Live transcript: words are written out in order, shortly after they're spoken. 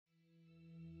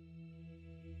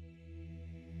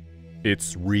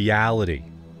It's reality.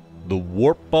 The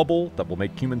warp bubble that will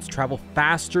make humans travel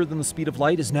faster than the speed of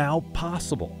light is now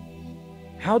possible.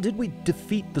 How did we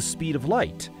defeat the speed of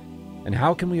light? And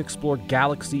how can we explore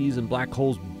galaxies and black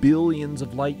holes billions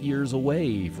of light years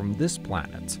away from this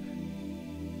planet?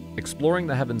 Exploring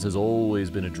the heavens has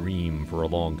always been a dream for a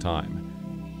long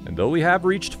time. And though we have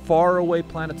reached faraway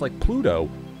planets like Pluto,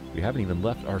 we haven't even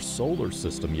left our solar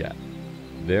system yet.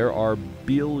 There are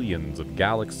billions of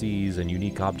galaxies and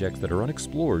unique objects that are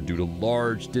unexplored due to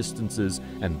large distances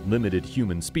and limited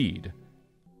human speed.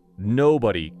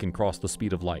 Nobody can cross the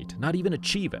speed of light, not even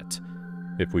achieve it.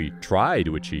 If we try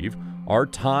to achieve, our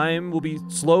time will be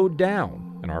slowed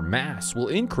down and our mass will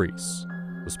increase.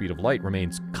 The speed of light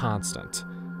remains constant.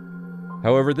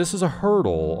 However, this is a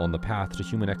hurdle on the path to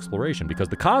human exploration because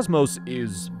the cosmos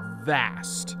is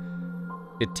vast.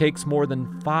 It takes more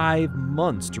than 5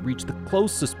 months to reach the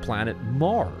closest planet,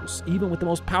 Mars, even with the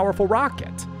most powerful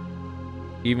rocket.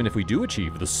 Even if we do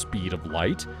achieve the speed of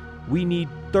light, we need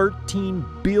 13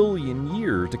 billion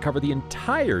years to cover the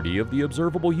entirety of the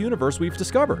observable universe we've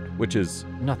discovered, which is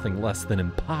nothing less than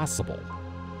impossible.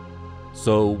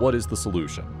 So what is the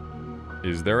solution?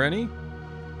 Is there any?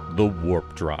 The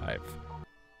warp drive.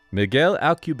 Miguel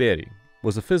Alcubierre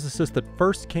was a physicist that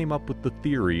first came up with the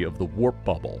theory of the warp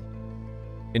bubble.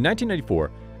 In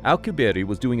 1994, Alcubierre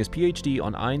was doing his PhD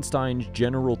on Einstein's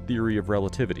general theory of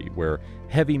relativity, where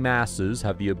heavy masses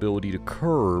have the ability to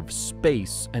curve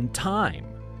space and time.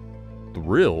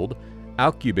 Thrilled,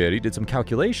 Alcubierre did some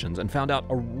calculations and found out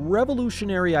a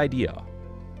revolutionary idea.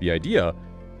 The idea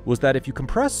was that if you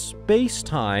compress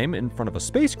space-time in front of a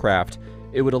spacecraft,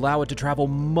 it would allow it to travel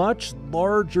much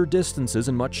larger distances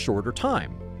in much shorter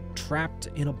time, trapped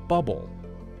in a bubble.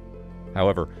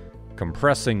 However,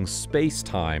 compressing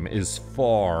space-time is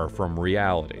far from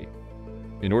reality.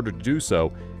 In order to do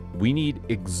so, we need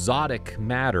exotic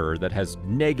matter that has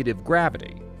negative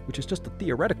gravity, which is just a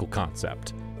theoretical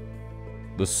concept.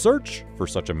 The search for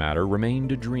such a matter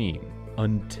remained a dream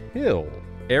until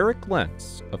Eric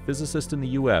Lentz, a physicist in the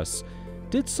US,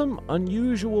 did some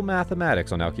unusual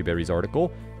mathematics on Alcubierre's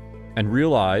article and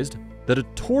realized that a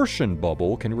torsion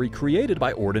bubble can be recreated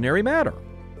by ordinary matter.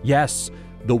 Yes,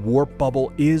 the warp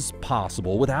bubble is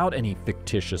possible without any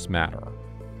fictitious matter.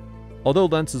 Although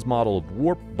Lentz's model of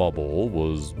warp bubble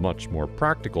was much more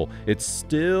practical, it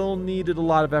still needed a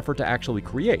lot of effort to actually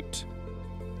create.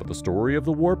 But the story of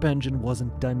the warp engine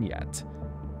wasn't done yet.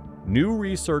 New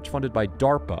research funded by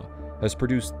DARPA has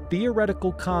produced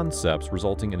theoretical concepts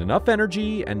resulting in enough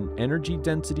energy and energy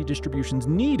density distributions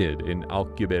needed in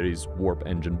Alcubierre's warp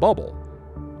engine bubble.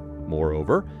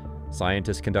 Moreover,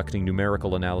 scientists conducting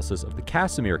numerical analysis of the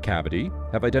Casimir cavity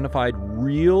have identified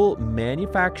real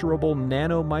manufacturable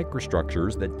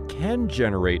nanomicrostructures that can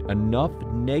generate enough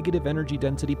negative energy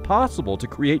density possible to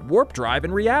create warp drive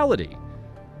in reality.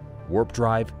 Warp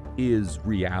drive is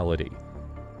reality.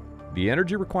 The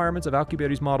energy requirements of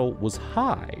Alcubierre's model was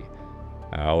high.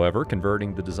 However,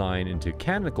 converting the design into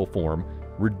canonical form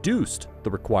reduced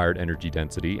the required energy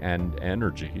density and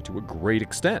energy to a great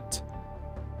extent.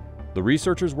 The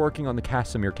researchers working on the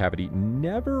Casimir cavity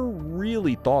never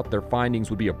really thought their findings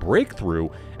would be a breakthrough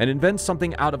and invent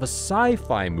something out of a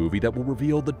sci-fi movie that will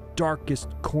reveal the darkest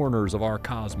corners of our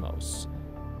cosmos.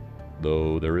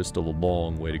 Though there is still a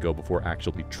long way to go before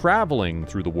actually traveling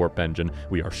through the warp engine,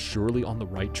 we are surely on the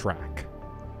right track.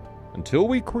 Until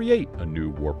we create a new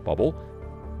warp bubble,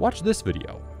 watch this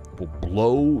video. It will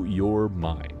blow your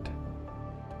mind.